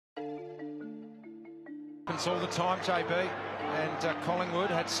It's all the time, JB, and Collingwood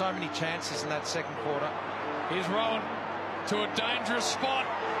had so many chances in that second quarter. Here's Rohan to a dangerous spot.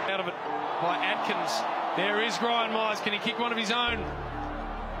 Out of it by Atkins. There is Ryan Myers. Can he kick one of his own?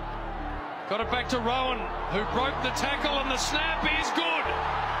 Got it back to Rohan, who broke the tackle, and the snap is good.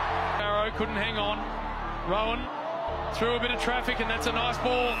 Arrow couldn't hang on. Rohan through a bit of traffic, and that's a nice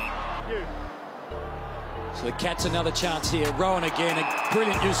ball. So the Cats another chance here. Rohan again, a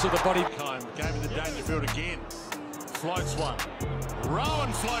brilliant use of the body. Time gave him the Dangerfield again. Floats one.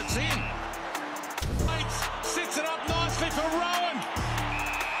 Rohan floats in. Sits it up nicely for Rohan.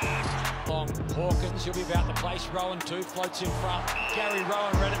 Long Hawkins, he'll be about the place. Rohan too, floats in front. Gary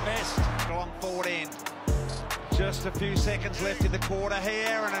Rohan read it best. Along forward end. Just a few seconds left in the quarter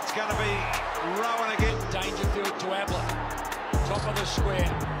here, and it's going to be Rohan again. Dangerfield to Ablett. Top of the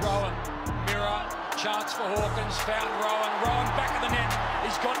square. Rohan, mirror, chance for Hawkins. Found Rohan. Rohan back of the net.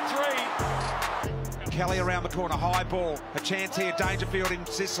 He's got three. Kelly around the corner, high ball. A chance here, Dangerfield in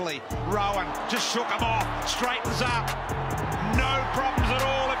Sicily. Rohan just shook him off, straightens up. No problems at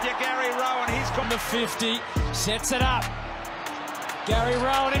all if you're Gary Rohan. He's got the 50, sets it up. Gary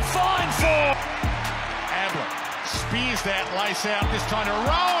Rohan in fine form. Ablett spears that lace out, this time to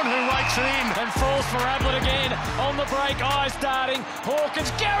Rohan, who rakes it in. And falls for Ablett again. On the break, eyes darting.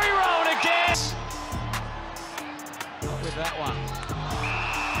 Hawkins, Gary Rohan again. Not with that one.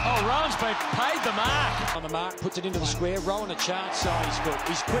 Oh, Rohan's been paid the mark. On the mark, puts it into the square. Rohan a chance. Oh, he's good.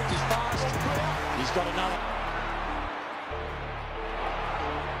 He's quick, he's fast. He's got another.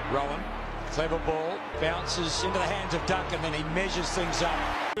 Rohan, clever ball, bounces into the hands of Duncan, then he measures things up.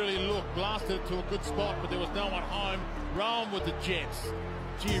 Really looked, blasted to a good spot, but there was no one home. Rohan with the Jets.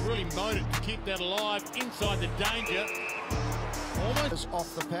 Gee, really motored to keep that alive inside the danger. Almost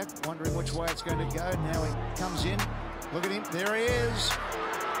off the pack, wondering which way it's going to go. Now he comes in. Look at him. There he is.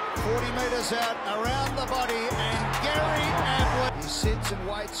 40 metres out, around the body, and Gary Ablett. He sits and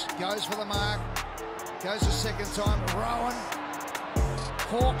waits, goes for the mark, goes a second time. Rohan,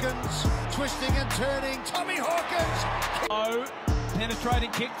 Hawkins, twisting and turning. Tommy Hawkins. Oh,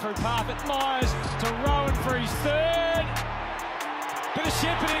 penetrating kick through Parfitt. Myers to Rohan for his third. Bit of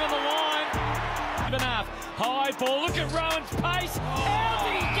shepherding on the line. Enough. High ball. Look at Rohan's pace. How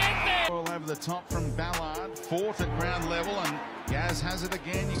did he get there? All over the top from Ballard. Fourth at ground level, and Gaz has it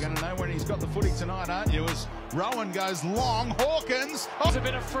again. You're going to know when he's got the footy tonight, aren't you? As Rohan goes long. Hawkins. There's a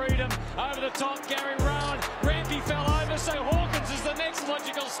bit of freedom over the top. Gary Rohan. Rampy fell over, so Hawkins is the next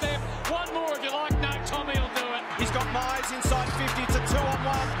logical step. One more if you like. No, Tommy will do it. He's got Myers inside 50 to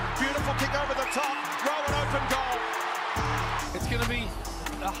 2-on-1. Beautiful kick over the top. Rohan open goal. It's going to be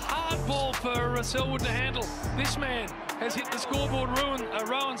a hard ball for Selwood to handle. This man has hit the scoreboard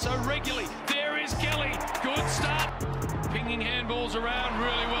Rohan so regularly. There is Kelly. Good start. Pinging handballs around.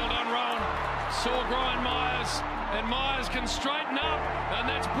 Really well done, Rohan. Saw Ryan Myers, and Myers can straighten up, and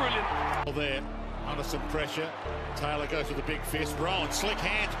that's brilliant. There, under some pressure. Taylor goes with a big fist. Rohan, slick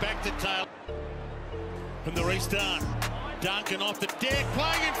hands back to Taylor. From the restart. Duncan off the deck,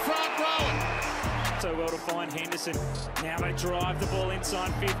 playing in front, Rohan. So well to find Henderson. Now they drive the ball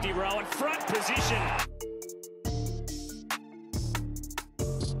inside 50. Rohan, front position.